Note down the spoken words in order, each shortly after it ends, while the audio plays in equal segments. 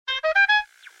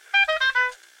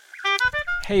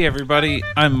Hey everybody,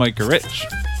 I'm Micah Rich.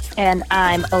 And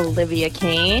I'm Olivia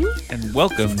Kane. And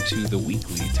welcome to the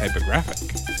Weekly Typographic,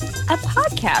 a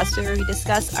podcast where we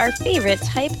discuss our favorite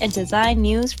type and design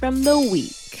news from the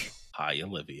week. Hi,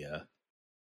 Olivia.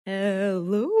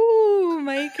 Hello,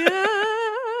 Micah.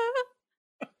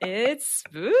 It's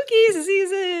spooky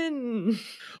season.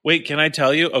 Wait, can I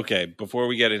tell you? Okay, before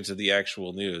we get into the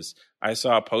actual news, I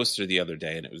saw a poster the other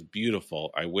day and it was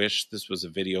beautiful. I wish this was a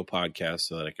video podcast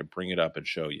so that I could bring it up and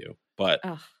show you. But,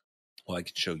 well, I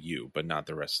could show you, but not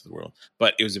the rest of the world.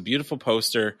 But it was a beautiful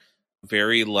poster,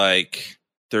 very like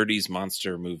 30s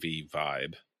monster movie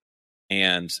vibe.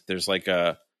 And there's like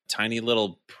a tiny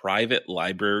little private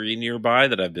library nearby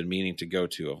that I've been meaning to go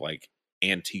to of like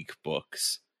antique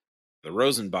books. The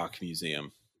Rosenbach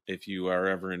Museum, if you are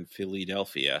ever in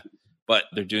Philadelphia. But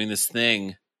they're doing this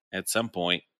thing at some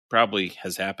point, probably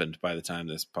has happened by the time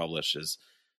this publishes,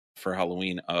 for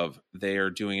Halloween, of they are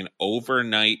doing an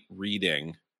overnight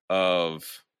reading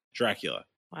of Dracula.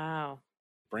 Wow.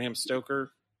 Bram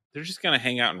Stoker. They're just going to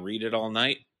hang out and read it all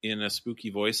night in a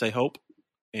spooky voice, I hope.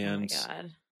 And oh my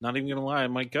God. Not even going to lie, I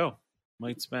might go.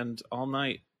 Might spend all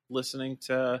night listening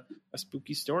to a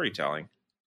spooky storytelling.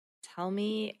 Tell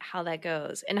me how that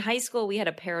goes. In high school, we had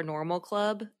a paranormal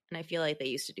club, and I feel like they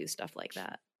used to do stuff like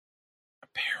that. A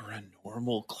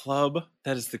paranormal club?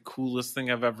 That is the coolest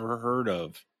thing I've ever heard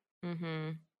of.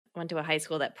 Mm-hmm. Went to a high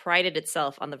school that prided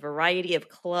itself on the variety of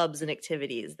clubs and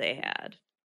activities they had.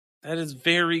 That is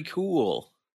very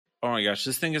cool. Oh my gosh,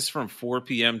 this thing is from 4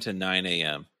 p.m. to 9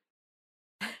 a.m.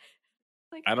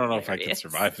 I don't know if I can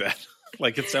survive that.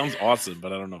 Like, it sounds awesome,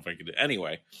 but I don't know if I can do it.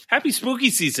 Anyway, happy spooky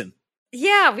season.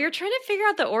 Yeah, we were trying to figure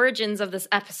out the origins of this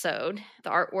episode. The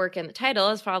artwork and the title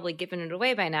has probably given it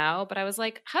away by now, but I was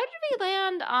like, how did we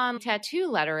land on tattoo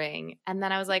lettering? And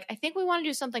then I was like, I think we want to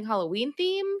do something Halloween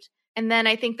themed. And then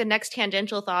I think the next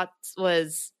tangential thoughts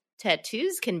was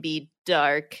tattoos can be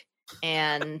dark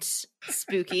and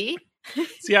spooky.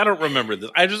 See, I don't remember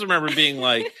this. I just remember being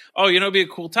like, oh, you know, it'd be a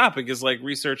cool topic is like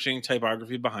researching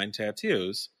typography behind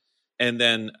tattoos. And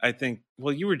then I think,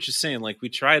 well, you were just saying, like, we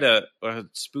tried a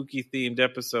spooky themed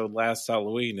episode last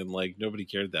Halloween and, like, nobody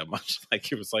cared that much.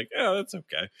 Like, it was like, oh, that's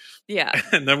okay. Yeah.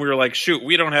 And then we were like, shoot,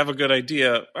 we don't have a good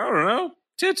idea. I don't know.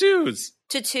 Tattoos.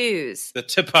 Tattoos. The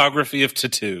typography of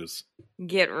tattoos.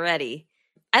 Get ready.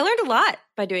 I learned a lot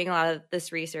by doing a lot of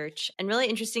this research, and really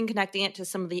interesting connecting it to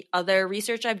some of the other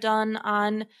research I've done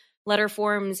on letter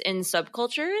forms in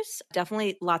subcultures.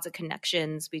 Definitely lots of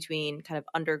connections between kind of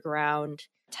underground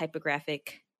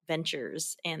typographic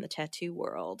ventures and the tattoo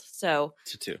world. So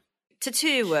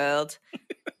tattoo world.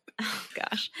 Oh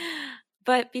gosh.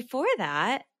 But before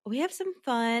that, we have some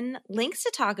fun links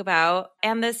to talk about.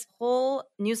 And this whole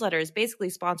newsletter is basically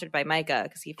sponsored by Micah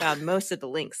because he found most of the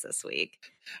links this week.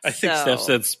 I think Steph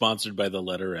said sponsored by the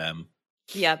letter M.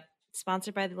 Yep.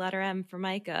 Sponsored by the letter M for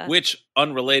Micah. Which,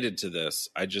 unrelated to this,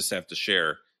 I just have to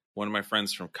share. One of my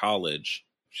friends from college,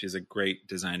 she's a great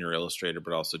designer, illustrator,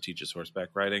 but also teaches horseback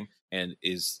riding and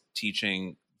is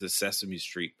teaching the Sesame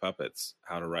Street puppets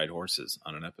how to ride horses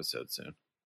on an episode soon.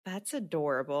 That's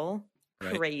adorable.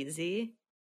 Right? Crazy.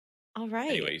 All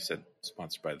right. Anyway, you said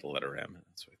sponsored by the letter M.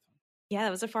 That's what I thought. Yeah,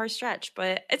 that was a far stretch,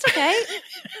 but it's okay.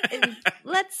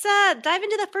 Let's dive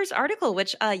into the first article,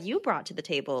 which you brought to the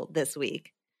table this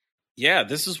week. Yeah,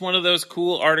 this is one of those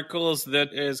cool articles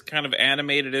that is kind of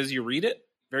animated as you read it.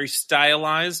 Very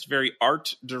stylized, very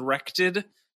art directed,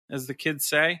 as the kids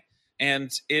say.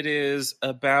 And it is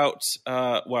about,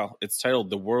 it's titled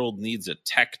The World Needs a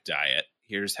Tech Diet.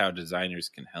 Here's how designers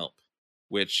can help.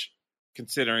 Which,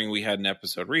 considering we had an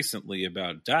episode recently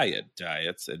about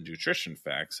diets, and nutrition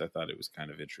facts, I thought it was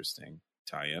kind of interesting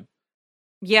tie-in.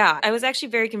 Yeah, I was actually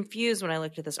very confused when I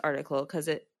looked at this article because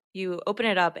you open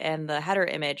it up and the header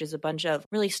image is a bunch of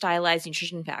really stylized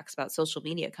nutrition facts about social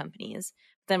media companies.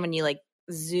 Then when you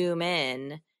zoom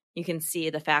in, you can see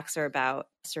the facts are about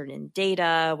certain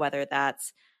data, whether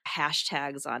that's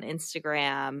hashtags on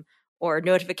Instagram or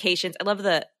notifications. I love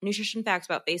the nutrition facts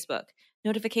about Facebook.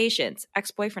 Notifications,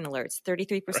 ex-boyfriend alerts,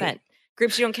 33%. Right.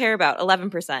 Groups you don't care about,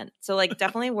 11%. So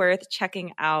definitely worth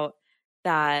checking out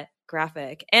that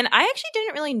graphic. And I actually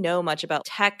didn't really know much about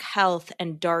tech health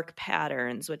and dark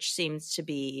patterns, which seems to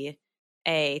be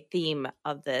a theme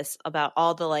of this, about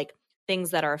all the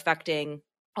things that are affecting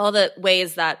all the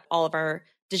ways that all of our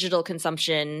digital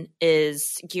consumption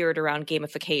is geared around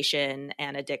gamification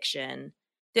and addiction.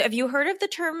 Have you heard of the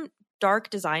term dark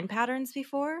design patterns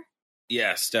before?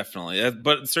 Yes, definitely.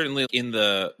 But certainly in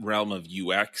the realm of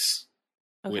UX,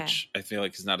 which I feel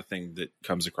like is not a thing that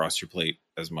comes across your plate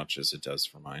as much as it does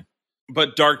for mine.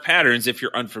 But dark patterns, if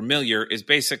you're unfamiliar, is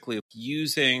basically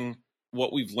using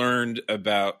what we've learned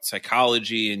about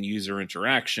psychology and user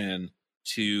interaction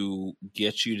to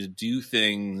get you to do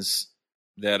things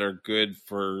that are good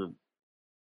for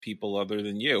people other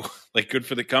than you, like good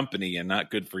for the company and not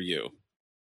good for you.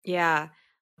 Yeah.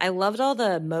 I loved all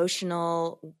the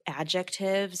emotional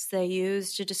adjectives they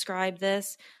use to describe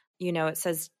this. You know, it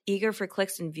says eager for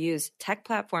clicks and views. Tech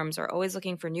platforms are always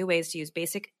looking for new ways to use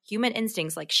basic human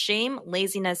instincts like shame,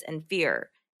 laziness, and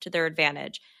fear to their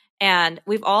advantage. And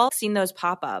we've all seen those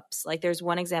pop-ups. Like there's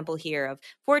one example here of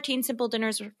 14 simple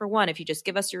dinners for one if you just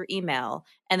give us your email.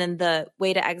 And then the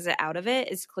way to exit out of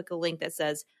it is click a link that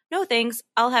says, no thanks,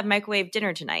 I'll have microwave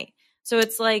dinner tonight. So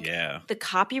it's like the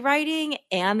copywriting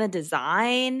and the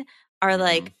design are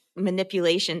like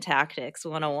manipulation tactics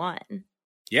 101.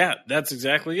 Yeah, that's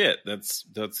exactly it. That's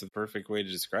the perfect way to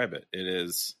describe it. It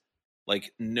is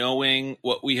like knowing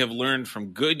what we have learned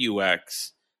from good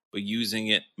UX, but using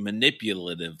it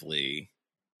manipulatively.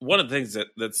 One of the things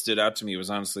that stood out to me was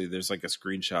honestly, there's like a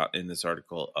screenshot in this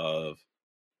article of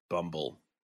Bumble.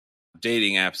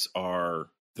 Dating apps are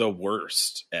the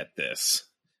worst at this.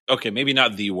 Okay, maybe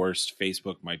not the worst.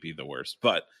 Facebook might be the worst,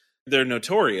 but they're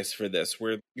notorious for this,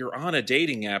 where you're on a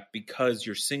dating app because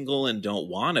you're single and don't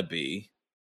want to be.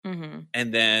 Mm-hmm.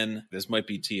 And then this might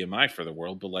be TMI for the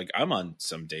world, but like I'm on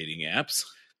some dating apps.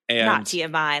 And not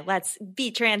TMI. Let's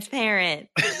be transparent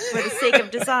for the sake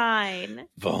of design.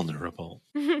 Vulnerable.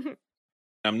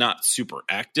 I'm not super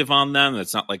active on them.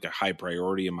 It's not like a high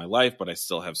priority in my life, but I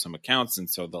still have some accounts. And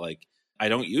so I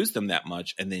don't use them that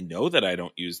much, and they know that I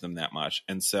don't use them that much.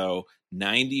 And so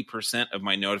 90% of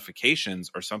my notifications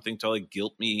are something to like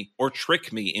guilt me or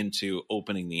trick me into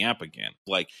opening the app again.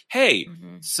 Like, hey,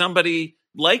 somebody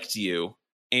liked you,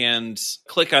 and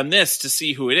click on this to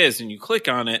see who it is. And you click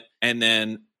on it, and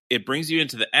then it brings you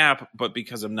into the app. But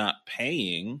because I'm not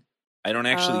paying, I don't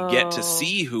actually get to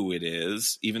see who it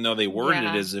is, even though they worded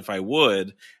it as if I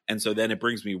would. And so then it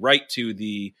brings me right to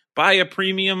the buy a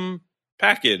premium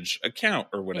package account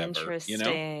or whatever.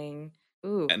 Interesting.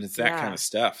 Ooh, and it's that kind of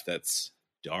stuff that's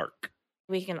dark.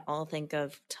 We can all think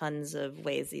of tons of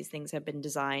ways these things have been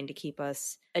designed to keep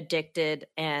us addicted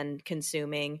and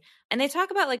consuming. And they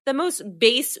talk about like the most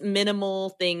base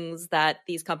minimal things that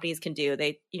these companies can do.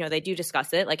 They do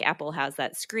discuss it. Like Apple has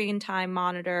that screen time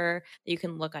monitor that you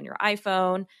can look on your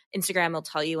iPhone. Instagram will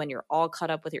tell you when you're all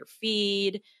caught up with your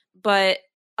feed. But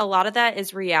a lot of that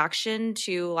is reaction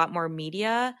to a lot more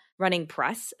media running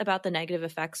press about the negative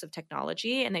effects of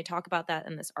technology. And they talk about that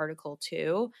in this article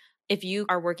too. If you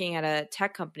are working at a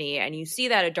tech company and you see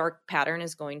that a dark pattern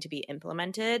is going to be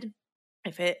implemented,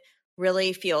 if it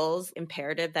really feels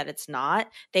imperative that it's not,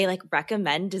 they like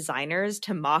recommend designers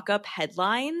to mock up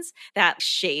headlines that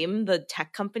shame the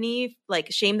tech company,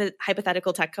 like shame the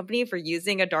hypothetical tech company for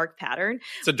using a dark pattern.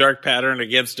 It's a dark pattern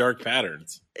against dark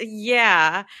patterns.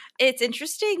 Yeah. It's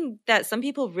interesting that some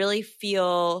people really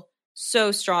feel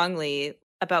so strongly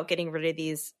about getting rid of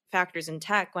these factors in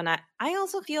tech when I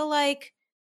also feel like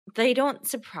they don't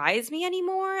surprise me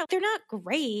anymore. They're not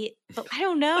great, but I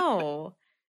don't know.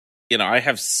 I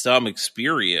have some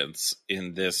experience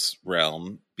in this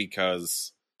realm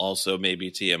because also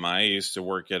maybe TMI, I used to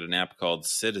work at an app called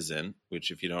Citizen,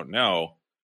 which if you don't know,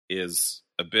 is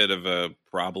a bit of a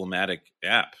problematic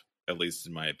app, at least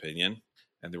in my opinion.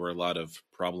 And there were a lot of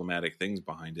problematic things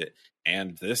behind it.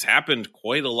 And this happened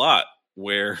quite a lot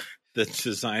where the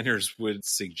designers would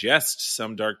suggest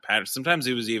some dark patterns. Sometimes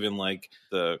it was even like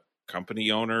the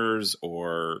company owners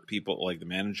or people like the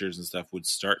managers and stuff would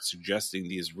start suggesting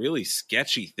these really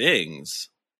sketchy things.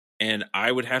 And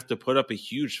I would have to put up a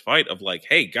huge fight of like,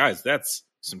 hey guys, that's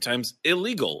sometimes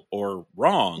illegal or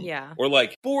wrong or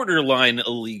like borderline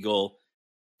illegal.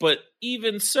 But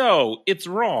even so, it's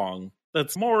wrong.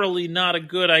 That's morally not a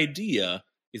good idea.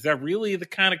 Is that really the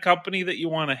kind of company that you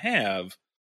want to have?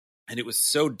 And it was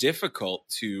so difficult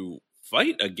to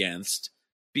fight against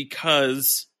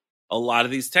because a lot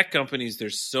of these tech companies,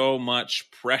 there's so much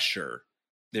pressure.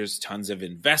 There's tons of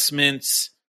investments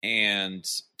and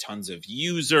tons of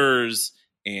users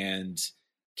and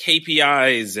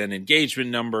KPIs and engagement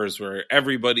numbers where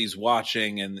everybody's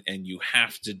watching and you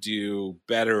have to do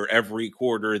better every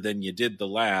quarter than you did the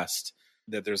last.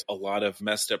 That there's a lot of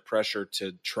messed up pressure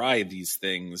to try these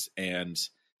things, and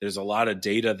there's a lot of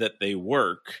data that they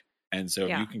work. And so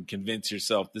if you can convince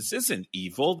yourself this isn't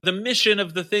evil, the mission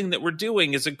of the thing that we're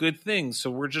doing is a good thing. So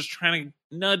we're just trying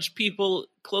to nudge people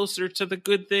closer to the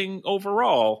good thing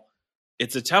overall.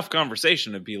 It's a tough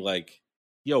conversation to be like,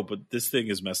 yo, but this thing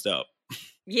is messed up.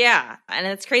 Yeah. And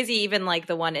it's crazy. Even like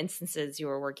the one instances you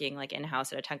were working like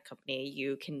in-house at a tech company,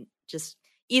 you can just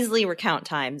easily recount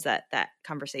times that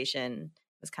conversation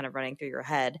was kind of running through your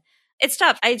head. It's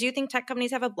tough. I do think tech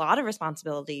companies have a lot of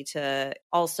responsibility to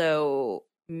also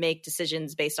make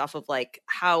decisions based off of like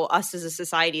how us as a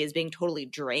society is being totally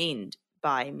drained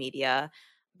by media.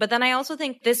 But then I also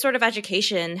think this sort of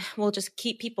education will just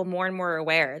keep people more and more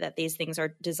aware that these things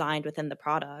are designed within the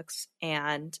products.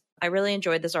 And I really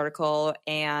enjoyed this article.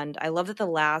 And I love that the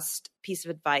last piece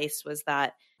of advice was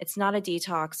that it's not a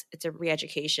detox, it's a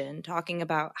re-education, talking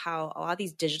about how a lot of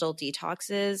these digital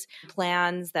detoxes,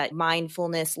 plans that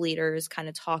mindfulness leaders kind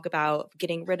of talk about,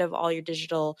 getting rid of all your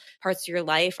digital parts of your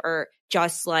life are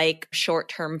just like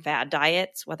short-term fad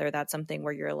diets, whether that's something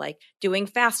where you're like doing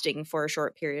fasting for a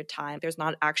short period of time. There's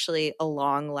not actually a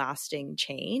long-lasting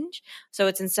change. So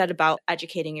it's instead about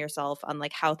educating yourself on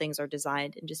like how things are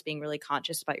designed and just being really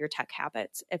conscious about your tech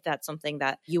habits, if that's something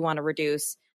that you want to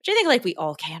reduce, which I think like we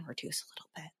all can reduce a little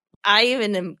bit. I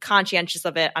even am conscientious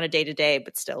of it on a day-to-day,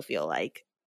 but still feel like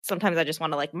sometimes I just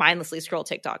want to like mindlessly scroll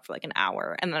TikTok for like an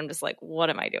hour. And then I'm just like, what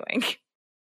am I doing?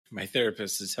 My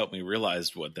therapist has helped me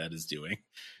realize what that is doing.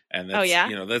 And that's,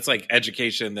 that's like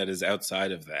education that is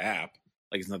outside of the app.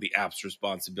 Like it's not the app's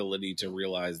responsibility to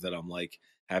realize that I'm like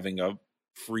having a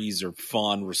freeze or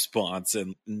fawn response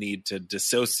and need to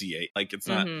dissociate. Like it's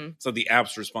not, so the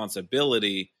app's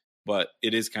responsibility, but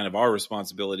it is kind of our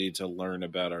responsibility to learn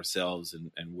about ourselves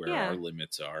and where our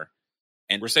limits are.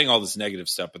 And we're saying all this negative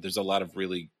stuff, but there's a lot of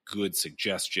really good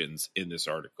suggestions in this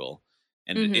article.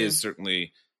 And it is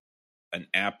certainly an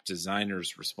app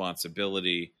designer's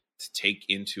responsibility to take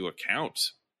into account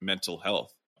mental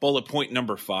health. Bullet point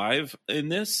number 5 in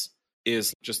this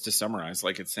is just to summarize,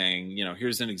 like it's saying,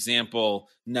 here's an example,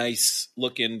 nice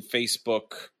looking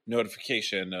Facebook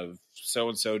notification of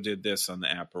so-and-so did this on the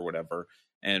app or whatever.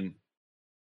 And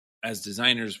as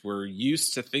designers, we're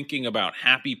used to thinking about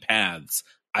happy paths,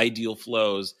 ideal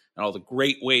flows, and all the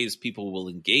great ways people will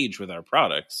engage with our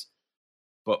products.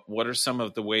 But what are some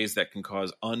of the ways that can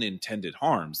cause unintended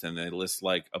harms? And they list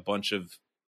like a bunch of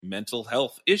mental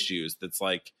health issues. That's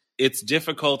like, it's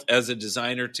difficult as a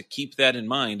designer to keep that in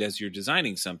mind as you're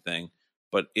designing something,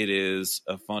 but it is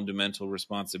a fundamental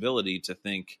responsibility to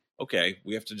think, okay,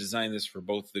 we have to design this for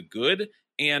both the good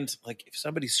and like if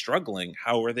somebody's struggling,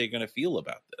 how are they going to feel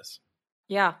about this?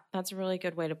 Yeah, that's a really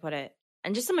good way to put it.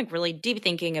 And just some like really deep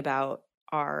thinking about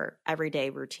our everyday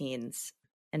routines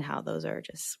and how those are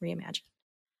just reimagined.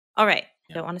 All right.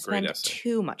 I don't want to spend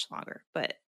too much longer,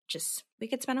 but just we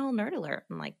could spend a whole nerd alert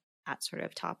on like that sort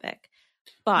of topic.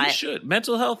 But we should.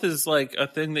 Mental health is like a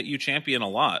thing that you champion a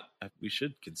lot. We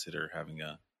should consider having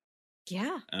a.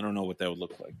 Yeah. I don't know what that would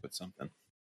look like, but something.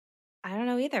 I don't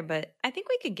know either, but I think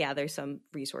we could gather some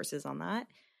resources on that.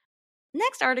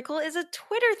 Next article is a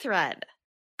Twitter thread.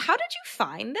 How did you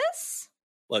find this?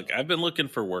 Look, I've been looking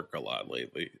for work a lot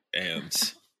lately, and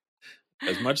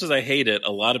as much as I hate it,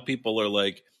 a lot of people are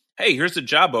like, hey, here's a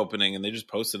job opening, and they just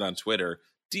post it on Twitter.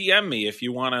 DM me if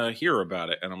you want to hear about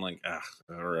it. And I'm like,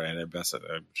 all right,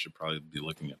 I should probably be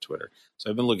looking at Twitter. So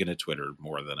I've been looking at Twitter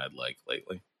more than I'd like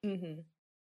lately.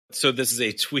 So this is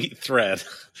a tweet thread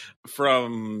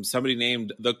from somebody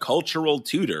named The Cultural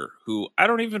Tutor, who I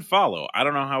don't even follow. I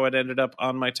don't know how it ended up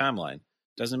on my timeline.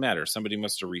 Doesn't matter. Somebody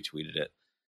must have retweeted it.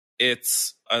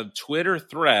 It's a Twitter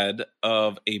thread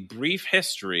of a brief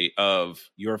history of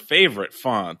your favorite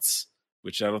fonts,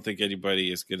 which I don't think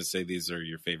anybody is going to say these are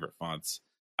your favorite fonts.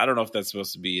 I don't know if that's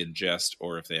supposed to be in jest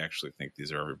or if they actually think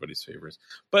these are everybody's favorites.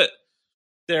 But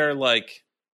they're like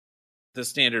the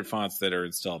standard fonts that are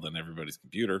installed on everybody's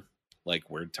computer, like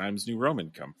where Times New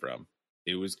Roman come from.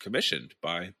 It was commissioned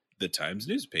by the Times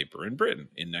newspaper in Britain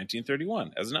in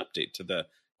 1931 as an update to the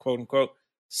quote-unquote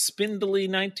spindly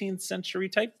 19th century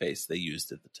typeface they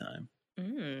used at the time.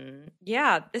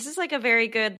 Yeah, this is like a very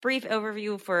good brief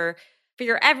overview for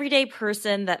your everyday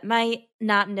person that might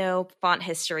not know font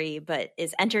history but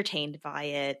is entertained by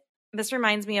it. This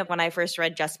reminds me of when I first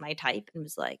read Just My Type and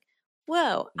was like,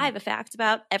 whoa, I have a fact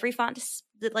about every font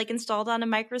that like installed on a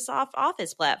Microsoft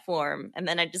Office platform. And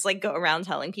then I just like go around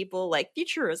telling people like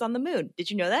Futura is on the moon.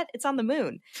 Did you know that? It's on the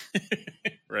moon.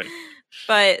 Right.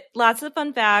 But lots of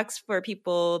fun facts for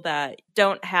people that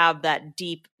don't have that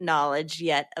deep knowledge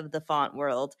yet of the font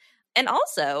world. And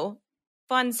also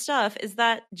fun stuff is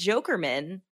that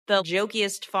Jokerman, the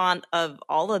jokiest font of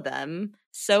all of them,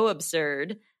 so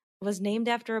absurd, was named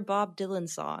after a Bob Dylan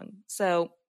song.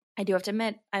 So I do have to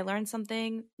admit, I learned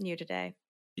something new today.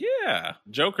 Yeah.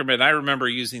 Jokerman, I remember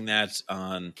using that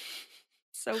on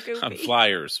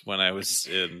flyers when I was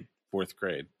in 4th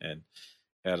grade and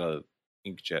had a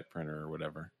inkjet printer or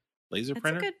whatever. Laser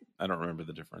printer? I don't remember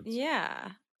the difference. Yeah.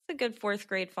 It's a good 4th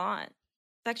grade font.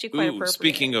 It's actually quite appropriate.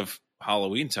 Speaking of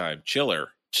Halloween time, Chiller.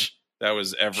 That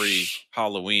was every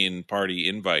Halloween party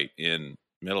invite in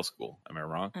middle school. Am I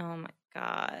wrong? Oh my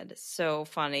God. So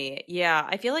funny. Yeah.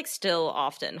 I feel like still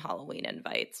often Halloween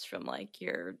invites from like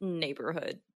your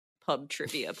neighborhood pub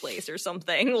trivia place or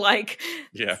something. Like,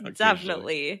 yeah, it's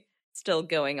definitely still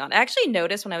going on. I actually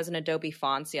noticed when I was in Adobe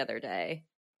Fonts the other day,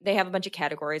 they have a bunch of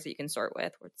categories that you can sort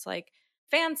with where it's like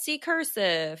fancy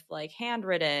cursive, like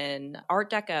handwritten, Art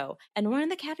Deco. And one of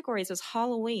the categories was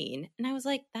Halloween. And I was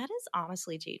like, that is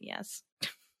honestly genius.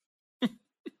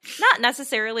 Not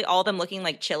necessarily all of them looking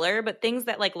like chiller, but things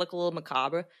that like look a little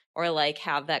macabre or like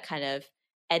have that kind of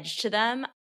edge to them.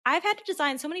 I've had to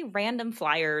design so many random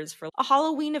flyers for a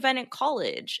Halloween event at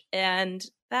college, and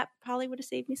that probably would have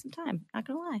saved me some time. Not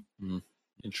gonna lie.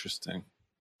 Interesting.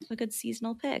 A good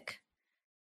seasonal pick.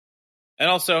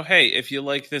 And also, hey, if you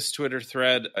like this Twitter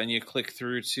thread and you click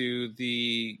through to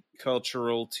the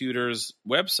Cultural Tutors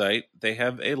website, they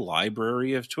have a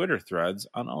library of Twitter threads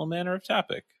on all manner of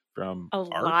topic. From a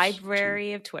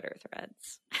library of Twitter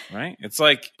threads. Right? It's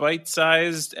like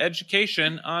bite-sized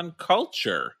education on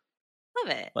culture.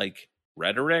 Love it. Like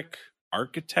rhetoric,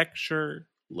 architecture,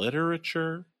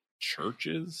 literature,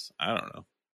 churches. I don't know.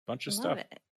 Bunch of stuff.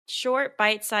 It. Short,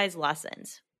 bite-sized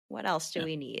lessons. What else do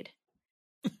we need?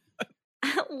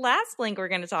 Last link we're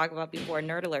going to talk about before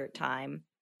Nerd Alert time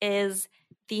is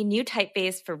the new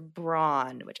typeface for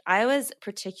Braun, which I was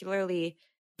particularly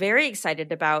very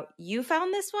excited about. You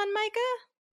found this one, Micah?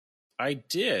 I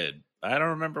did. I don't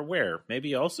remember where.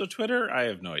 Maybe also Twitter? I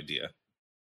have no idea.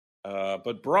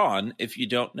 But Braun, if you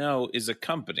don't know, is a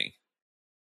company.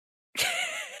 Is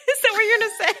that what you're going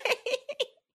to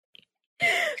say?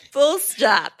 Full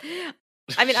stop.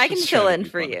 I mean, I can fill in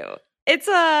for you. It's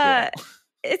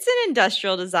it's an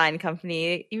industrial design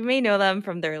company. You may know them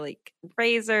from their like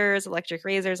razors, electric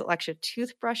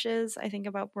toothbrushes. I think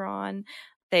about Braun.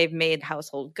 They've made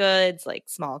household goods like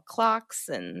small clocks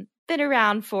and been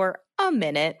around for a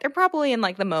minute. They're probably in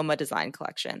like the MoMA design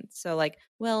collection. So like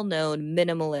well-known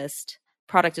minimalist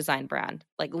product design brand,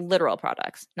 like literal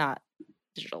products, not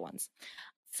digital ones.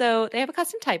 So they have a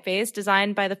custom typeface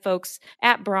designed by the folks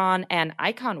at Braun and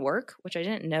Iconwork, which I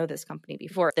didn't know this company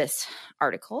before this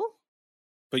article.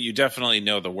 But you definitely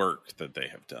know the work that they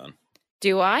have done.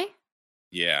 Do I?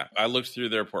 Yeah, I looked through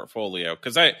their portfolio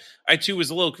because I too was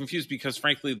a little confused because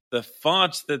frankly, the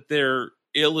font that they're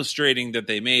illustrating that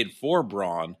they made for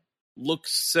Braun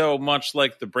looks so much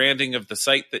like the branding of the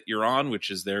site that you're on, which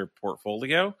is their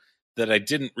portfolio, that I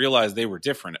didn't realize they were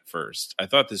different at first. I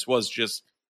thought this was just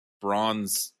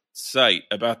Braun's site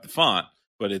about the font,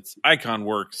 but it's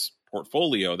Iconworks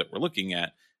portfolio that we're looking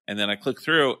at. And then I clicked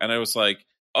through and I was like,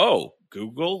 oh,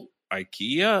 Google,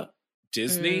 IKEA,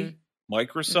 Disney,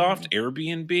 Microsoft,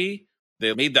 Airbnb.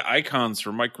 They made the icons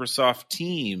for Microsoft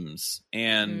Teams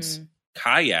and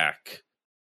Kayak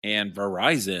and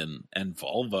Verizon and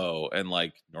Volvo and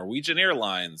like Norwegian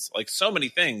Airlines, like so many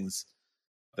things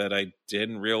that I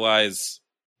didn't realize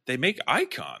they make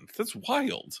icons. That's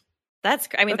wild. They're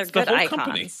good icons.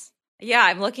 Company. Yeah,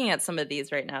 I'm looking at some of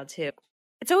these right now too.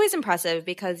 It's always impressive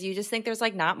because you just think there's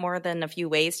like not more than a few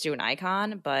ways to do an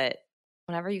icon, but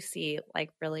whenever you see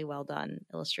like really well done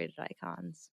illustrated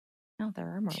icons, no, there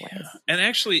are more ways. And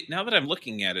actually, now that I'm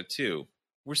looking at it too,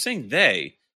 we're saying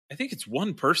they. I think it's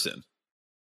one person.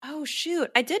 Oh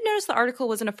shoot! I did notice the article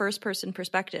was in a first-person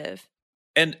perspective,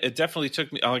 and it definitely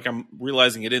took me. Like I'm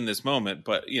realizing it in this moment,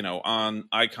 but you know, on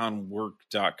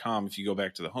iconwork.com, if you go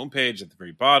back to the homepage at the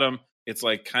very bottom, it's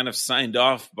like kind of signed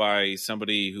off by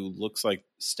somebody who looks like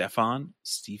Stefan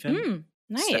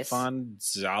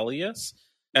Zalias.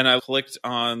 And I clicked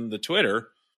on the Twitter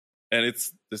and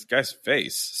it's this guy's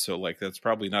face. So like, that's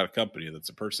probably not a company. That's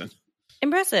a person.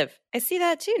 Impressive. I see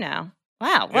that too now.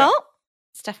 Wow. Yeah. Well,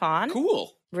 Stefan.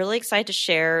 Cool. Really excited to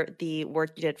share the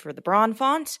work you did for the Braun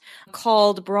font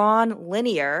called Braun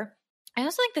Linear. I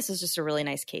also think this is just a really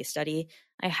nice case study.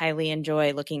 I highly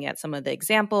enjoy looking at some of the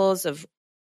examples of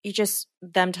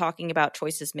them talking about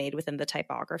choices made within the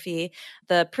typography.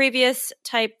 The previous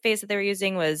typeface that they were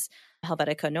using was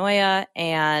Helvetica Neue,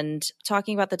 and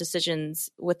talking about the decisions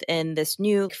within this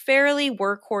new fairly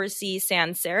workhorsey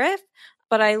sans serif.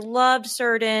 But I loved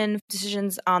certain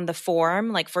decisions on the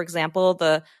form. Like, for example,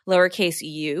 the lowercase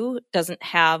u doesn't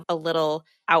have a little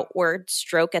outward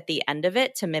stroke at the end of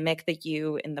it to mimic the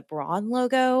U in the Braun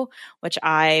logo, which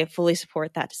I fully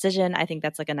support that decision. I think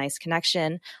that's like a nice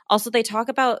connection. Also, they call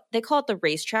it the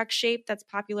racetrack shape that's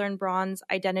popular in Braun's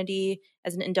identity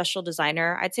as an industrial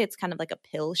designer. I'd say it's kind of like a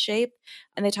pill shape.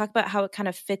 And they talk about how it kind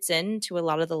of fits into a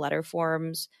lot of the letter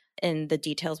forms and the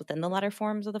details within the letter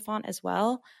forms of the font as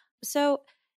well. So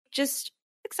it's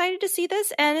excited to see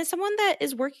this. And as someone that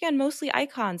is working on mostly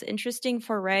icons, interesting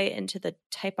foray into the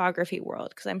typography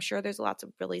world, because I'm sure there's lots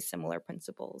of really similar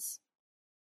principles.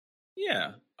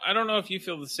 Yeah. I don't know if you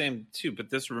feel the same too, but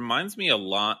this reminds me a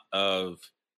lot of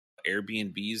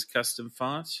Airbnb's custom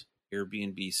font,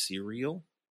 Airbnb Serial,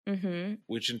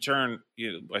 which in turn,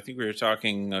 I think we were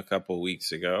talking a couple of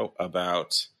weeks ago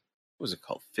about, what was it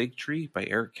called? Fig Tree by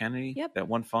Eric Kennedy? Yep. That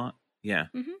one font? Yeah.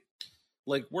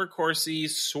 Like workhorsey,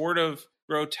 sort of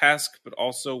grotesque, but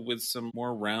also with some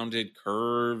more rounded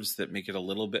curves that make it a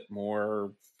little bit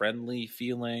more friendly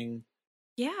feeling.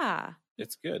 Yeah.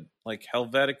 It's good. Like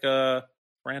Helvetica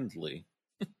friendly.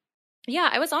 Yeah,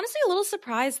 I was honestly a little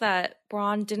surprised that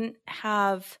Braun didn't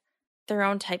have their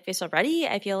own typeface already.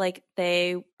 I feel like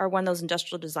they are one of those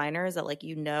industrial designers that, like,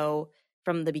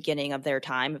 from the beginning of their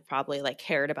time have probably like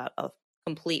cared about a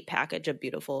complete package of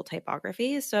beautiful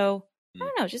typography. So I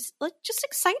don't know, just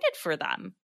excited for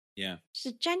them. Yeah. Just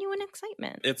a genuine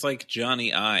excitement. It's like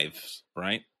Johnny Ives,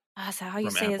 right? Is that how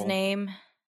you From say his Apple. name?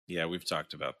 Yeah, we've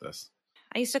talked about this.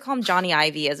 I used to call him Johnny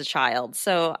Ivy as a child,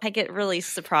 so I get really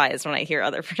surprised when I hear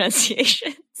other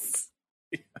pronunciations.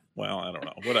 Well, I don't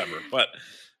know, whatever. But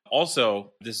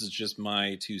also, this is just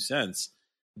my 2 cents.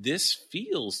 This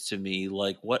feels to me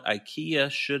like what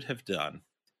IKEA should have done.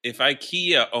 If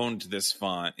IKEA owned this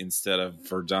font instead of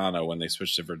Verdana when they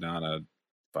switched to Verdana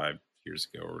 5 years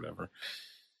ago or whatever.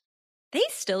 They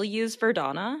still use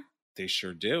Verdana? They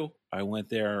sure do. I went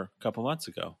there a couple months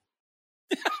ago.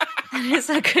 That is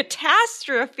a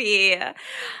catastrophe.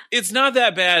 It's not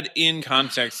that bad in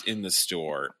context in the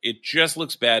store. It just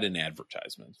looks bad in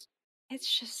advertisements.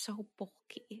 It's just so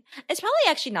bulky. It's probably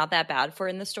actually not that bad for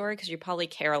in the store because you probably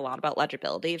care a lot about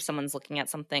legibility if someone's looking at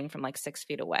something from like 6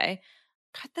 feet away.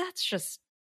 But that's just,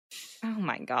 oh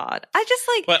my God. I just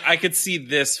like. But I could see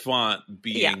this font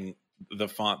being the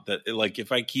font that, like, if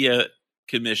IKEA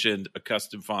commissioned a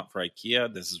custom font for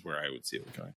IKEA, this is where I would see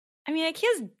it going. I mean,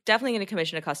 IKEA's definitely going to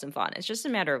commission a custom font. It's just a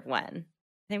matter of when.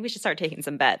 I think we should start taking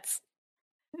some bets.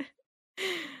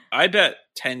 I bet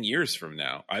 10 years from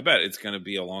now. I bet it's going to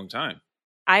be a long time.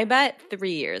 I bet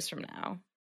 3 years from now.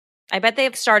 I bet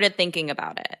they've started thinking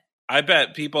about it. I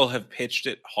bet people have pitched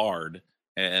it hard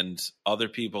and other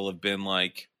people have been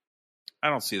like, I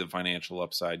don't see the financial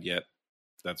upside yet.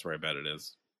 That's where I bet it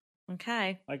is.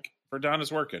 Okay. Like,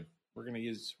 Verdana's working. We're gonna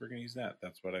use that.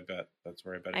 That's what I bet. That's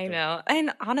where I bet. I know.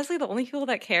 And honestly, the only people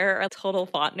that care are total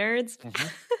font nerds.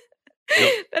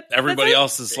 Yep. Everybody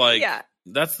else is like,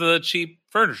 that's the cheap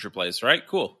furniture place, right?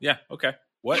 Cool. Yeah. Okay.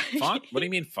 What font? What do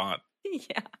you mean font?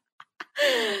 Yeah.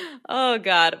 Oh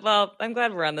God. Well, I'm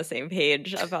glad we're on the same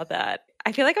page about that.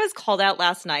 I feel like I was called out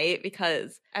last night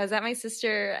because I was at my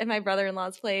sister and my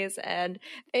brother-in-law's place and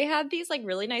they had these like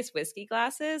really nice whiskey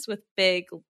glasses with big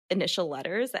initial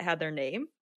letters that had their name.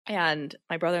 And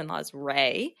my brother-in-law is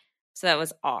Ray, so that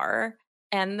was R.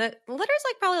 And the letter's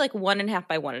like probably like 1.5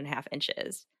 by 1.5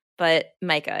 inches. But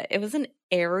Micah, it was an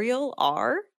Arial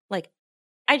R. Like,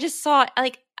 I just saw,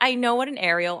 like, I know what an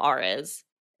Arial R is.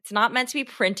 It's not meant to be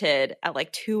printed at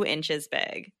like 2 inches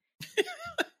big.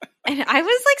 And I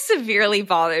was like severely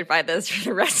bothered by this for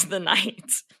the rest of the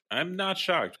night. I'm not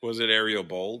shocked. Was it Arial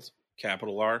bold?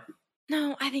 Capital R?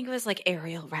 No, I think it was like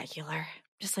Arial regular.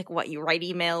 Just like what you write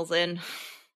emails in.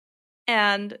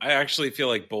 And I actually feel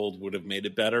like bold would have made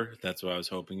it better. That's why I was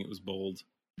hoping it was bold.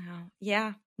 Oh,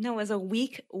 yeah. No, it was a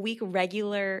weak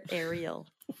regular Arial.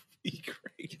 Weak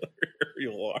regular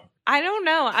Arial R. I don't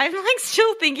know. I'm like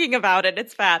still thinking about it.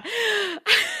 It's bad.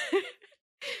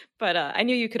 But I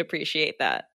knew you could appreciate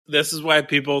that. This is why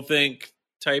people think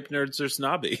type nerds are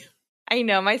snobby. I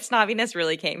know. My snobbiness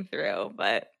really came through.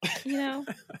 But, you know,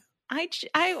 I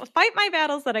fight my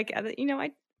battles that I get. You know,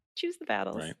 I choose the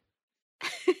battles. Right.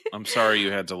 I'm sorry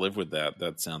you had to live with that.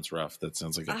 That sounds rough. That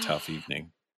sounds like a tough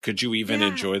evening. Could you even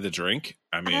enjoy the drink?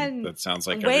 I mean, that sounds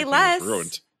like way everything less. was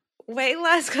ruined. Way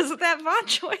less because of that font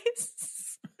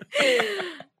choice.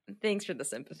 Thanks for the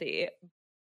sympathy.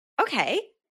 Okay.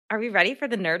 Are we ready for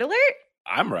the nerd alert?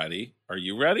 I'm ready. Are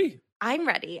you ready? I'm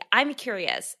ready. I'm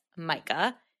curious,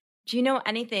 Micah. Do you know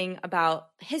anything about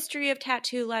the history of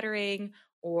tattoo lettering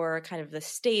or kind of the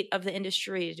state of the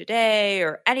industry today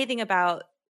or anything about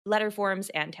letter forms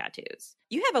and tattoos?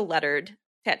 You have a lettered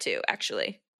tattoo,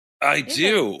 actually. I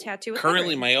do. Tattoo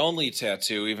Currently, lettering. my only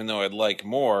tattoo, even though I'd like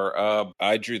more,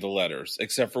 I drew the letters,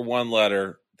 except for one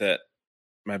letter that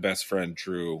my best friend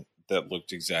drew that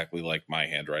looked exactly like my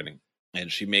handwriting. And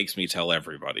she makes me tell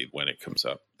everybody when it comes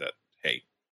up that, hey,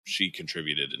 she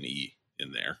contributed an E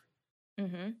in there.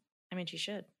 Mm-hmm. I mean, she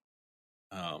should.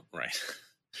 Right.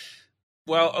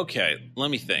 Well, okay.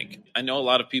 Let me think. I know a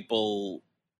lot of people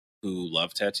who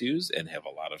love tattoos and have a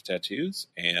lot of tattoos.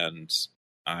 And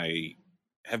I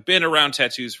have been around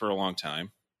tattoos for a long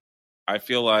time. I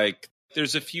feel like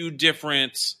there's a few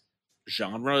different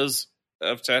genres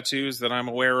of tattoos that I'm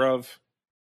aware of.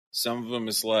 Some of them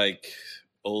is like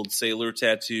old sailor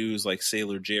tattoos, like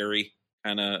Sailor Jerry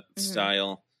kind of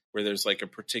style, where there's like a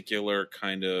particular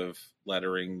kind of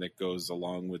lettering that goes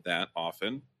along with that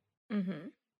often.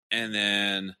 And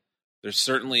then there's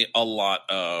certainly a lot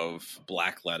of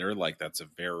black letter, like that's a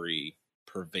very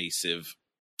pervasive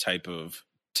type of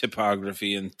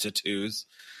typography in tattoos.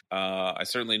 I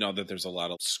certainly know that there's a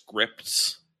lot of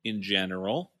scripts in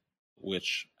general,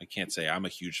 which I can't say I'm a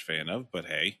huge fan of, but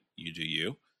hey, you do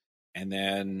you. And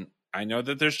then I know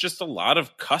that there's just a lot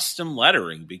of custom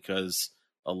lettering because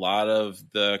a lot of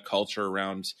the culture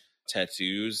around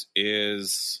tattoos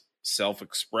is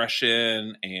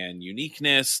self-expression and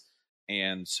uniqueness.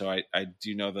 And so I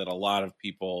do know that a lot of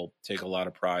people take a lot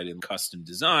of pride in custom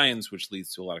designs, which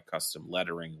leads to a lot of custom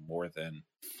lettering more than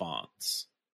fonts.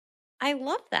 I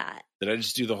love that. Did I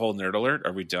just do the whole nerd alert?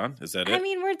 Are we done? Is that it? I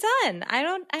mean, we're done. I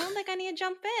don't think I need to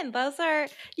jump in.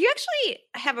 You actually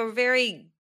have a very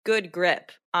good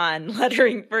grip on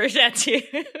lettering for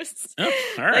tattoos. Oh,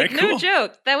 all right, cool. No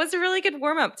joke. That was a really good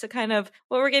warm up to kind of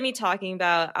what we're going to be talking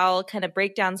about. I'll kind of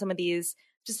break down some of these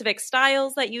specific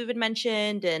styles that you had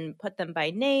mentioned and put them by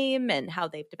name and how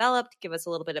they've developed, give us a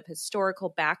little bit of historical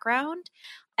background,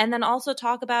 and then also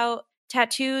talk about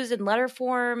tattoos and letter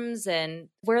forms and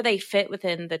where they fit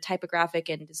within the typographic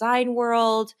and design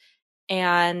world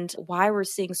and why we're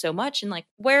seeing so much and like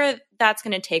where that's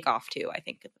going to take off to, I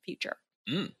think, in the future.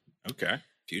 Okay.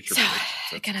 Future. So,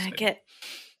 take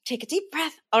a deep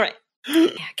breath. All right. Yeah,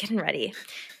 getting ready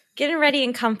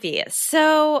and comfy.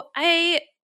 So I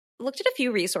looked at a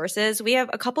few resources. We have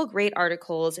a couple great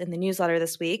articles in the newsletter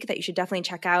this week that you should definitely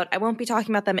check out. I won't be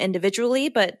talking about them individually,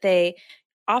 but they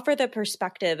offer the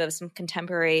perspective of some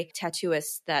contemporary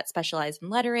tattooists that specialize in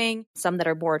lettering, some that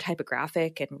are more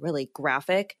typographic and really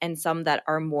graphic, and some that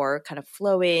are more kind of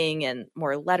flowing and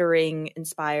more lettering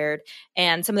inspired,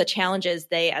 and some of the challenges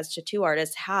they as tattoo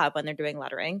artists have when they're doing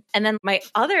lettering. And then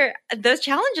those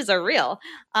challenges are real.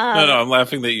 No, I'm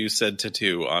laughing that you said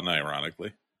tattoo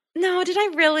unironically. No, did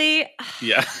I really?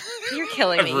 Yeah. You're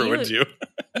killing me. I've ruined you.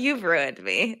 You've ruined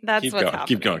me. That's what's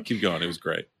happening. Keep going. It was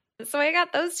great. So I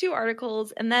got those two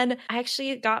articles, and then I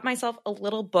actually got myself a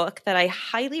little book that I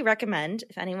highly recommend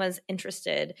if anyone's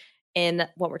interested in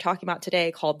what we're talking about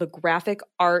today, called The Graphic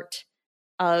Art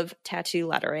of Tattoo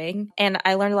Lettering. And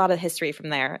I learned a lot of history from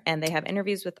there, and they have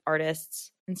interviews with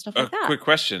artists and stuff like that. Quick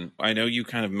question. I know you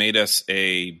kind of made us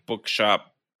a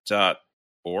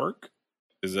bookshop.org.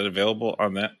 Is it available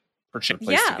on that? Place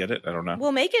to get it? I don't know.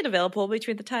 We'll make it available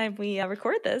between the time we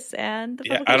record this and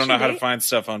the I don't know how to find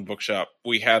stuff on Bookshop.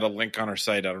 We had a link on our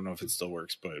site. I don't know if it still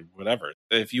works, but whatever.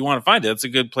 If you want to find it, it's a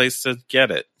good place to get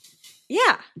it.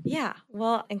 Yeah.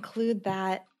 We'll include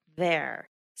that there.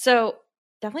 So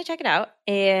definitely check it out.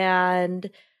 And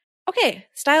okay,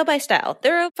 style by style.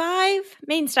 There are 5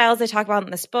 main styles they talk about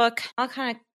in this book. I'll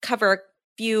kind of cover a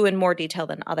few in more detail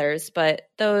than others, but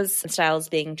those styles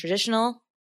being traditional,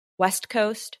 West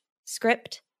Coast,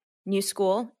 script, new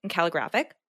school, and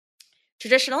calligraphic.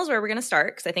 Traditional is where we're going to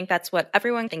start because I think that's what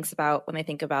everyone thinks about when they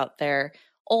think about their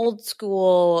old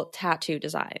school tattoo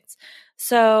designs.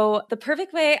 So the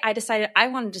perfect way I decided I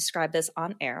want to describe this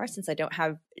on air, since I don't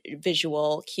have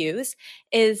visual cues,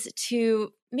 is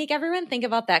to make everyone think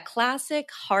about that classic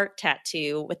heart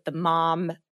tattoo with the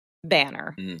mom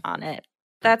banner on it.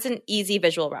 That's an easy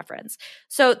visual reference.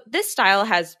 So this style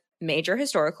has major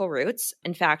historical roots,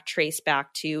 in fact, trace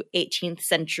back to 18th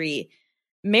century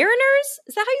mariners.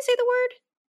 Is that how you say the word?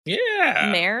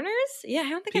 Yeah. Mariners? Yeah, I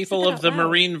don't think people of the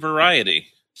marine variety.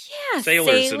 Yeah,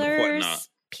 sailors and whatnot.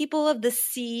 People of the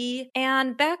sea.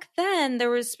 And back then,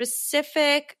 there were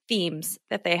specific themes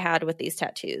that they had with these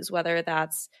tattoos, whether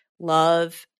that's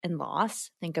love and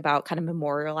loss. Think about kind of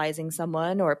memorializing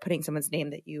someone or putting someone's name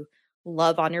that you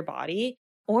love on your body,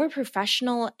 or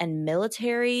professional and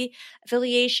military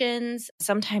affiliations,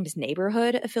 sometimes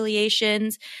neighborhood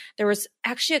affiliations. There was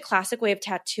actually a classic way of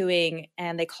tattooing,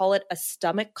 and they call it a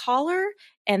stomach collar,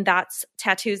 and that's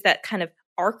tattoos that kind of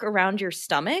arc around your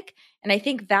stomach. And I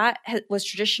think that was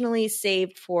traditionally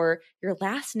saved for your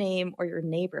last name or your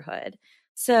neighborhood.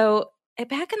 So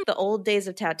back in the old days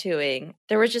of tattooing,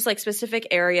 there was just like specific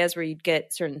areas where you'd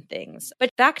get certain things.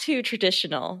 But back to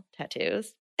traditional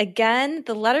tattoos. Again,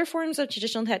 the letter forms of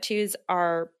traditional tattoos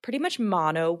are pretty much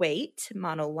mono-weight,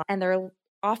 monoline, and they're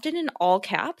often in all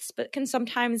caps, but can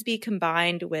sometimes be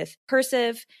combined with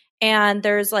cursive. And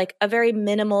there's like a very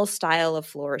minimal style of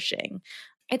flourishing.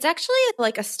 It's actually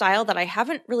like a style that I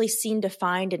haven't really seen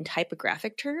defined in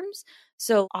typographic terms.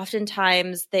 So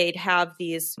oftentimes they'd have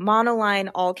these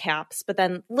monoline all caps, but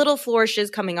then little flourishes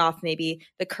coming off maybe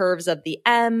the curves of the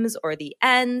M's or the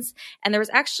N's. And there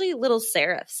was actually little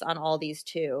serifs on all these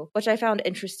too, which I found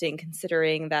interesting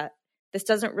considering that this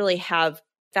doesn't really have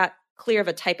that clear of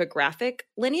a typographic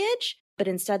lineage, but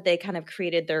instead they kind of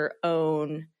created their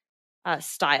own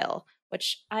style,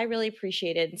 which I really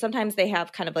appreciated. And sometimes they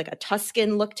have kind of like a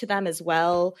Tuscan look to them as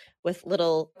well, with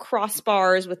little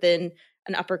crossbars within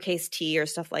an uppercase T or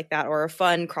stuff like that, or a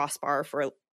fun crossbar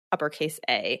for uppercase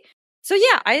A. So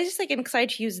yeah, I just am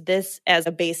excited to use this as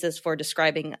a basis for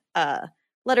describing a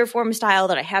letter form style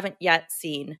that I haven't yet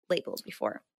seen labeled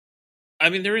before. I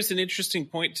mean, there is an interesting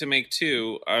point to make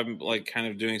too. I'm kind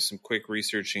of doing some quick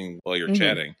researching while you're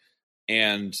chatting,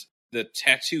 and the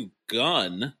tattoo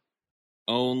gun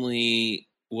only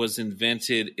was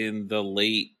invented in the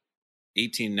late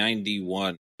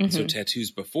 1891. So tattoos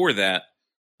before that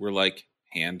were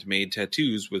handmade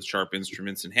tattoos with sharp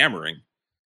instruments and hammering.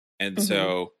 And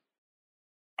so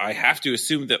I have to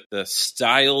assume that the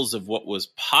styles of what was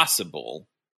possible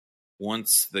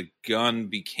once the gun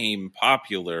became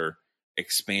popular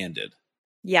expanded.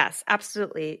 Yes,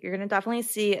 absolutely. You're going to definitely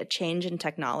see a change in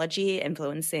technology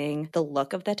influencing the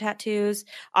look of the tattoos.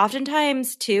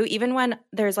 Oftentimes, too, even when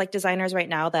there's designers right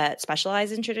now that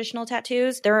specialize in traditional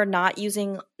tattoos, they're not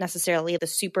using necessarily the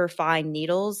super fine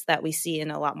needles that we see in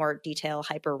a lot more detail,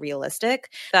 hyper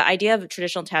realistic. The idea of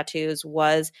traditional tattoos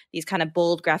was these kind of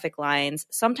bold graphic lines,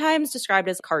 sometimes described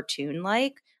as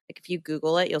cartoon-like. If you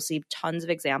Google it, you'll see tons of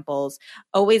examples.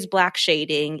 Always black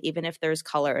shading, even if there's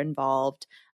color involved.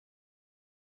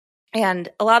 And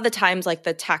a lot of the times,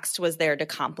 the text was there to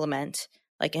complement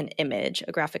an image,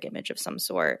 a graphic image of some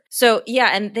sort. So yeah,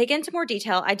 and they get into more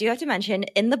detail. I do have to mention,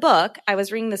 in the book, I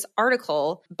was reading this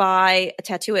article by a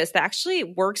tattooist that actually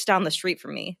works down the street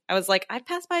from me. I was like, I've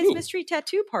passed by his mystery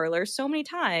tattoo parlor so many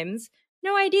times.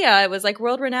 No idea. It was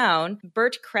world renowned.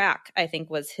 Bert Crack, I think,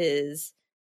 was his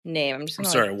name. I'm just gonna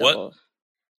sorry, what?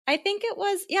 I think it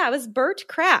was Bert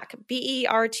Crack.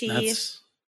 BERT.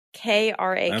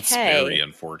 K-R-A-K. That's very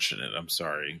unfortunate. I'm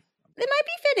sorry. It might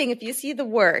be fitting if you see the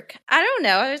work. I don't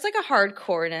know. There's a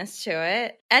hardcoreness to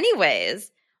it.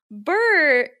 Anyways,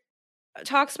 Bert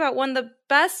talks about one of the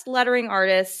best lettering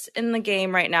artists in the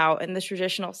game right now in the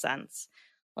traditional sense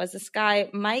was this guy,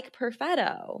 Mike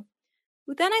Perfetto,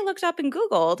 who then I looked up and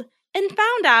Googled and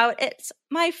found out it's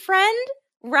my friend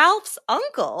Ralph's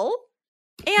uncle.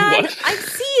 And I've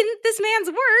seen this man's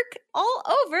work all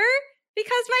over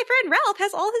because my friend Ralph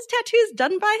has all his tattoos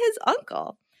done by his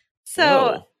uncle.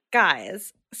 So,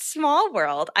 guys, small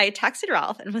world. I texted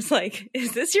Ralph and was like,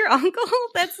 is this your uncle?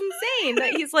 That's insane.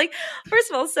 That he's first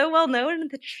of all, so well known in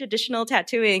the traditional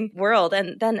tattooing world,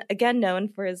 and then again known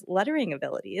for his lettering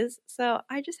abilities. So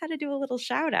I just had to do a little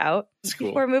shout out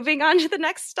before moving on to the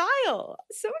next style.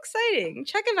 So exciting.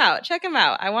 Check him out. Check him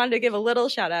out. I wanted to give a little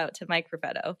shout out to Mike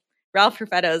Perfetto, Ralph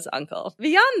Perfetto's uncle.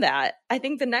 Beyond that, I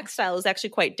think the next style is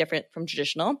actually quite different from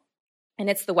traditional, and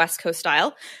it's the West Coast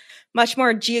style, much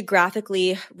more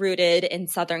geographically rooted in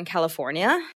Southern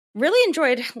California. Really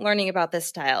enjoyed learning about this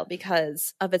style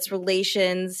because of its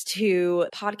relations to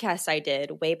podcasts I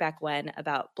did way back when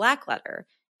about blackletter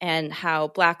and how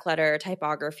blackletter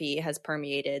typography has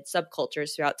permeated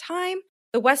subcultures throughout time.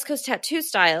 The West Coast tattoo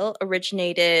style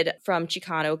originated from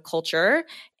Chicano culture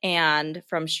and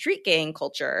from street gang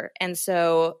culture. And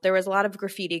so there was a lot of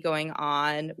graffiti going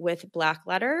on with black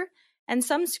letter and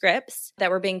some scripts that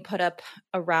were being put up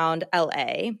around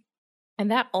LA.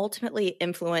 And that ultimately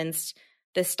influenced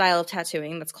this style of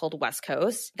tattooing that's called West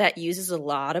Coast that uses a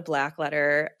lot of black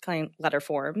letter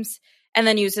forms and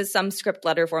then uses some script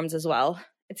letter forms as well.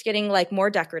 It's getting more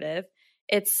decorative.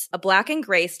 It's a black and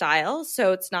gray style,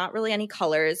 so it's not really any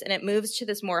colors, and it moves to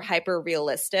this more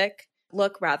hyper-realistic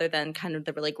look rather than kind of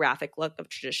the really graphic look of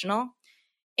traditional.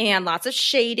 And lots of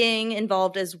shading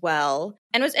involved as well.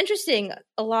 And what's interesting,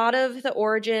 a lot of the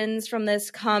origins from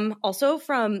this come also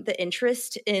from the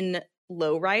interest in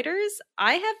lowriders.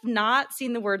 I have not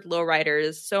seen the word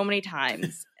lowriders so many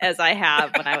times as I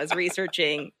have when I was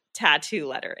researching tattoo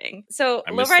lettering. So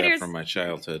I missed that from my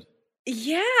childhood.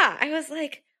 Yeah, I was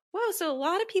like, whoa, so a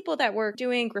lot of people that were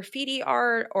doing graffiti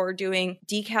art or doing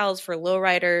decals for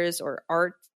lowriders or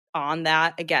art on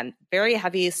that, again, very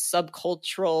heavy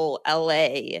subcultural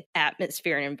LA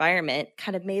atmosphere and environment,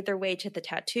 kind of made their way to the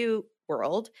tattoo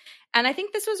world. And I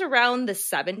think this was around the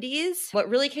 70s. What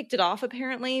really kicked it off,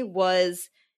 apparently, was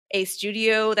a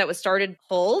studio that was started,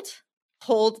 hold,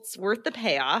 it's worth the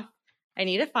payoff. I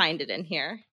need to find it in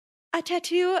here. A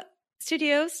tattoo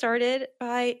studio started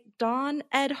by Don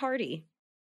Ed Hardy.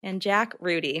 and Jack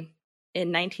Rudy in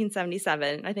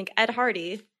 1977. I think Ed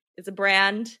Hardy is a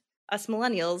brand us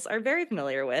millennials are very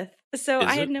familiar with. So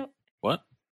I had no... What?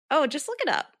 Oh, just look it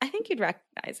up. I think you'd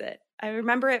recognize it. I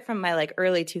remember it from my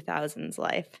early 2000s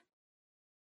life.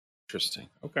 Interesting.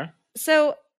 Okay.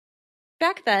 So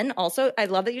back then, also, I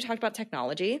love that you talked about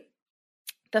technology.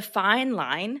 The fine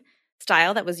line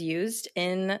style that was used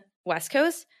in West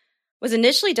Coast was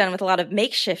initially done with a lot of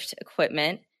makeshift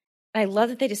equipment. And I love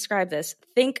that they describe this.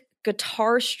 Think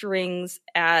guitar strings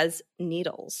as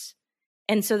needles.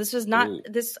 And so this was not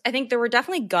this. I think there were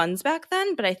definitely guns back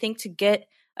then, but I think to get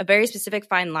a very specific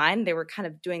fine line, they were kind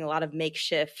of doing a lot of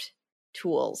makeshift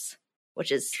tools,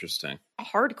 which is interesting,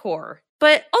 hardcore.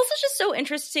 But also just so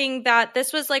interesting that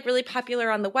this was really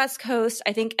popular on the West Coast.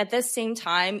 I think at this same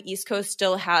time, East Coast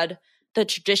still had the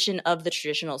tradition of the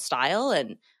traditional style.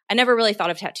 And I never really thought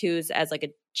of tattoos as a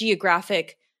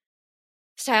geographic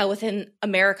style within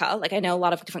America. I know a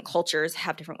lot of different cultures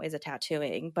have different ways of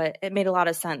tattooing, but it made a lot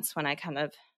of sense when I kind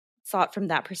of saw it from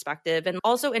that perspective. And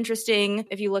also interesting,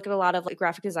 if you look at a lot of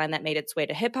graphic design that made its way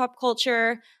to hip hop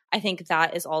culture, I think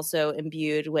that is also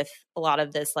imbued with a lot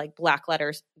of this black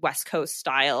letter West Coast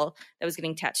style that was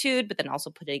getting tattooed, but then also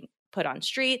put on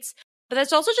streets. But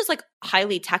that's also just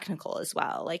highly technical as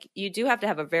well. You do have to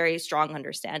have a very strong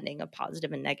understanding of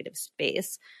positive and negative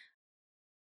space.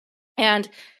 And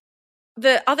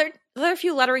the other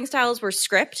few lettering styles were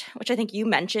script, which I think you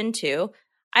mentioned too.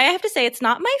 I have to say it's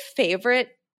not my favorite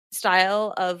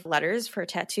style of letters for a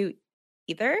tattoo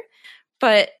either,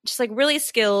 but just really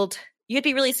skilled. You'd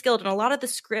be really skilled, and a lot of the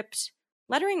script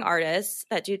lettering artists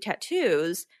that do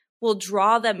tattoos will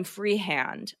draw them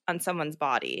freehand on someone's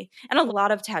body. And a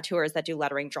lot of tattooers that do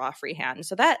lettering draw freehand.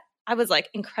 So that I was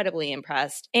incredibly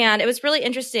impressed. And it was really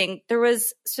interesting. There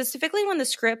was specifically when the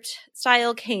script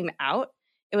style came out,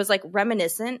 it was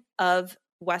reminiscent of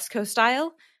West Coast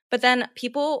style. But then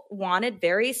people wanted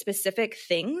very specific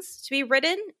things to be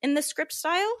written in the script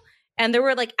style. And there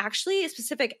were actually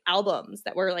specific albums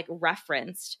that were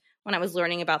referenced when I was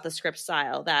learning about the script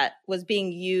style that was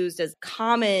being used as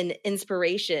common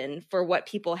inspiration for what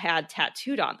people had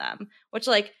tattooed on them, which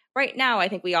right now I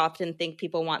think we often think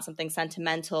people want something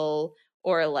sentimental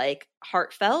or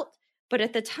heartfelt. But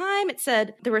at the time it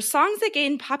said there were songs that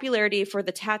gained popularity for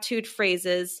the tattooed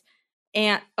phrases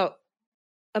and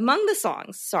among the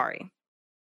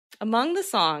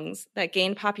songs that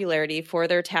gained popularity for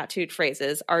their tattooed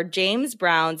phrases are James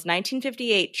Brown's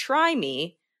 1958 Try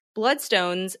Me,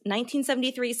 Bloodstone's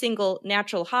 1973 single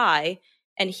Natural High,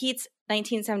 and Heat's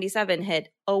 1977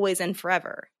 hit Always and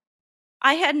Forever.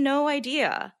 I had no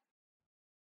idea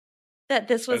that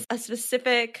this was a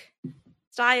specific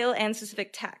style and specific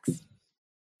text.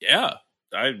 Yeah,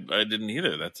 I didn't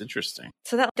either. That's interesting.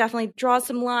 So that definitely draws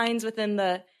some lines within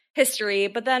the history,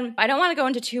 but then I don't want to go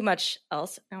into too much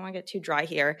else. I don't want to get too dry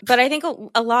here. But I think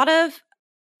a lot of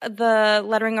the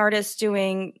lettering artists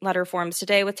doing letter forms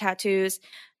today with tattoos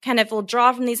kind of will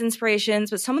draw from these inspirations,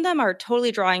 but some of them are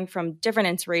totally drawing from different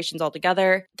inspirations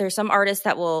altogether. There's some artists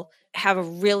that will have a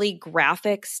really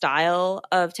graphic style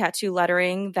of tattoo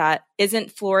lettering that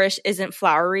isn't flourish, isn't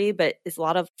flowery, but is a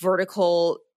lot of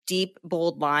vertical, deep,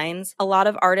 bold lines. A lot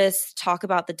of artists talk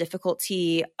about the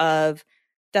difficulty of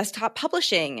desktop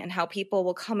publishing and how people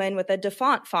will come in with a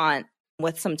DeFont font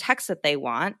with some text that they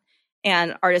want.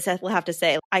 And artists will have to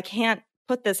say, I can't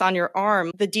put this on your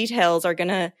arm. The details are going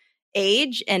to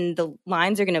age and the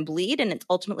lines are going to bleed and it's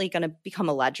ultimately going to become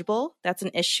illegible. That's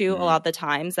an issue a lot of the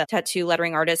times that tattoo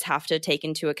lettering artists have to take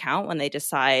into account when they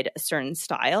decide a certain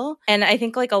style. And I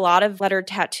think a lot of lettered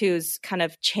tattoos kind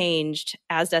of changed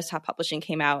as desktop publishing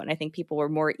came out. And I think people were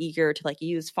more eager to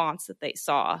use fonts that they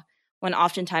saw, when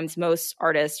oftentimes most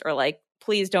artists are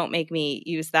please don't make me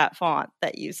use that font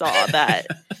that you saw that,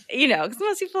 because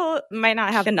most people might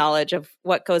not have the knowledge of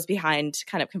what goes behind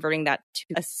kind of converting that to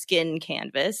a skin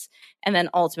canvas and then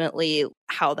ultimately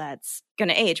how that's going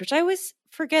to age, which I always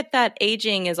forget that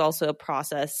aging is also a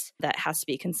process that has to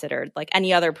be considered like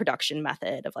any other production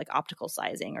method of optical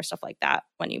sizing or stuff like that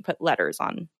when you put letters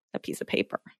on a piece of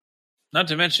paper. Not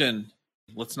to mention,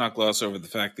 let's not gloss over the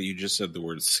fact that you just said the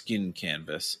word skin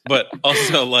canvas, but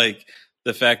also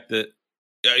the fact that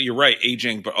you're right,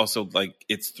 aging, but also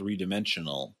it's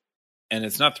three-dimensional, and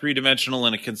it's not three-dimensional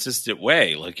in a consistent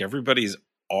way. Everybody's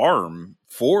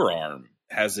forearm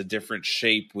has a different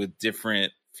shape with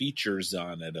different features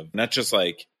on it of not just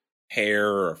hair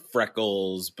or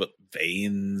freckles, but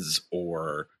veins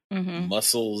or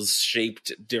muscles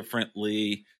shaped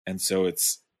differently. And so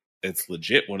it's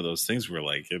legit one of those things where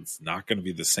it's not going to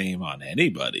be the same on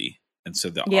anybody. And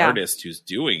so the artist who's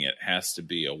doing it has to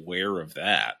be aware of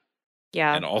that.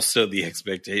 Yeah. And also the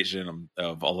expectation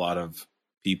of a lot of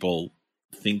people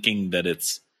thinking that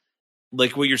it's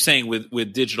like what you're saying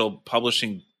with digital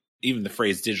publishing. Even the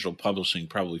phrase digital publishing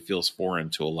probably feels foreign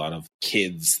to a lot of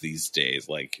kids these days,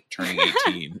 like turning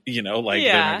 18, they're not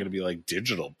going to be like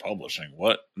digital publishing.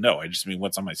 What? No, I just mean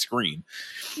what's on my screen.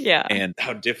 Yeah. And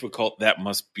how difficult that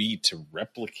must be to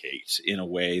replicate in a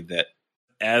way that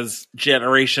as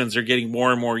generations are getting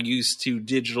more and more used to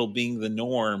digital being the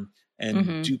norm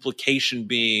and duplication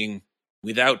being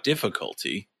without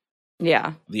difficulty.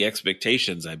 Yeah. The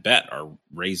expectations, I bet, are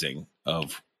raising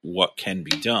of what can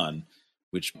be done,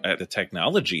 which the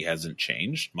technology hasn't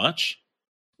changed much.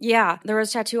 Yeah. There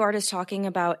was tattoo artists talking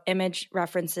about image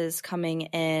references coming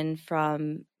in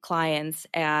from clients,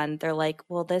 and they're like,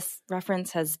 well, this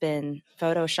reference has been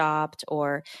photoshopped,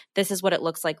 or this is what it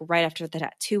looks like right after the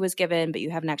tattoo was given, but you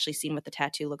haven't actually seen what the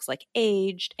tattoo looks like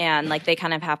aged. And like they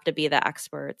kind of have to be the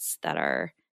experts that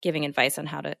are giving advice on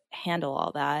how to handle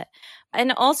all that.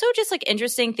 And also just like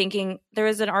interesting thinking, there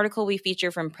was an article we feature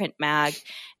from Print Mag,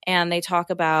 and they talk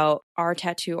about our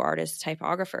tattoo artists,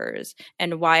 typographers,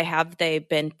 and why have they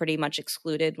been pretty much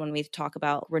excluded when we talk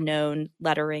about renowned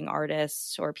lettering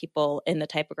artists or people in the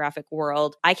typographic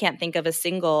world. I can't think of a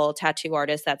single tattoo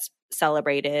artist that's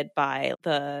celebrated by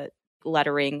the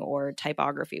lettering or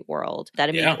typography world that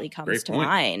immediately comes to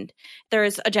mind.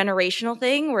 There's a generational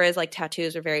thing, whereas like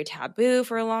tattoos were very taboo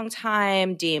for a long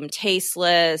time, deemed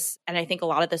tasteless. And I think a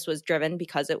lot of this was driven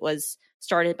because it was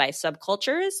started by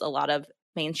subcultures. A lot of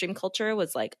mainstream culture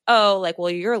was like, oh, like,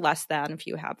 well, you're less than if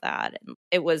you have that. And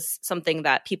it was something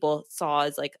that people saw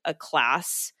as like a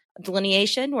class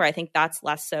delineation, where I think that's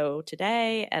less so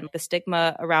today. And the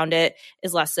stigma around it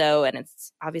is less so, and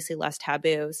it's obviously less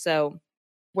taboo. So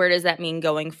where does that mean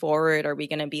going forward? Are we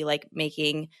going to be like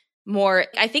making more?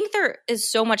 I think there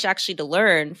is so much actually to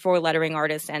learn for lettering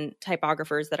artists and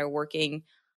typographers that are working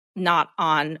not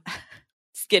on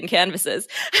skin canvases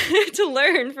to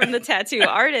learn from the tattoo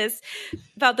artists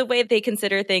about the way they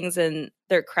consider things in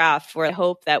their craft. Where I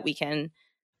hope that we can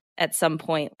at some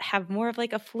point have more of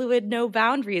like a fluid, no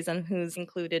boundaries on who's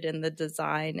included in the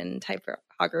design and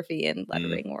typography and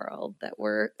lettering world that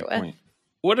we're with.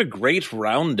 What a great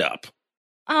roundup.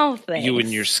 Oh, thanks. You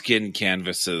and your skin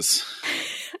canvases.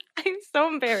 I'm so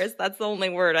embarrassed. That's the only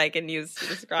word I can use to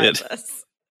describe this.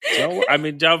 So, I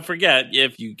mean, don't forget,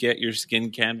 if you get your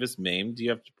skin canvas maimed, you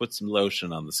have to put some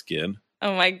lotion on the skin.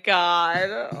 Oh, my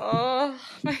God. Oh,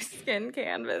 my skin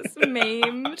canvas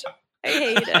maimed. I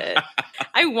hate it.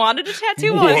 I wanted a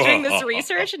tattoo while I was doing this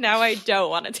research, and now I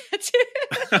don't want a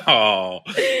tattoo. Oh,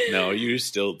 no, you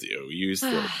still do. You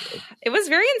still do. It was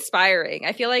very inspiring.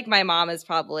 I feel like my mom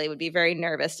would be very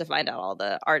nervous to find out all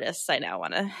the artists I now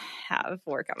want to have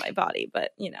work on my body,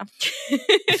 but you know.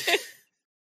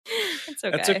 It's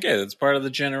okay. That's okay. That's part of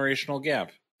the generational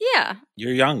gap. Yeah.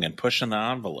 You're young and pushing the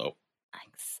envelope.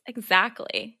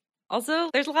 Exactly. Also,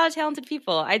 there's a lot of talented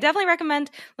people. I definitely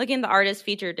recommend looking at the artists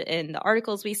featured in the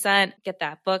articles we sent. Get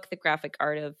that book, The Graphic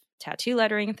Art of Tattoo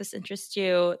Lettering, if this interests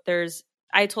you.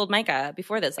 I told Micah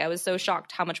before this, I was so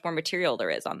shocked how much more material there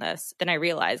is on this than I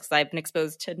realized, because I've been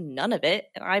exposed to none of it.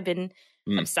 And I've been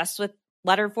obsessed with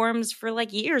letter forms for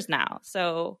like years now.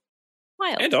 So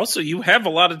wild. And also you have a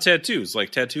lot of tattoos. Like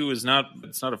tattoo it's not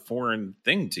a foreign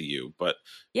thing to you, but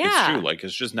it's true. Like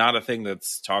it's just not a thing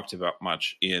that's talked about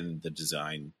much in the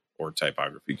design or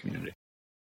typography community.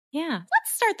 Yeah.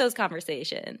 Let's start those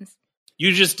conversations.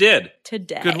 You just did.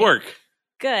 Today. Good work.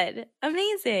 Good.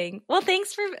 Amazing. Well,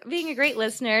 thanks for being a great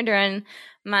listener during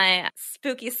my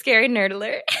spooky, scary nerd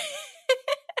alert.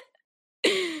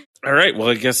 All right. Well,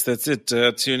 I guess that's it.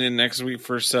 Tune in next week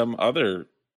for some other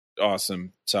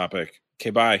awesome topic. Okay,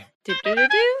 bye. Do do do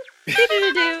do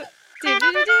do do do do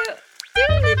do do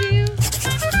do do do.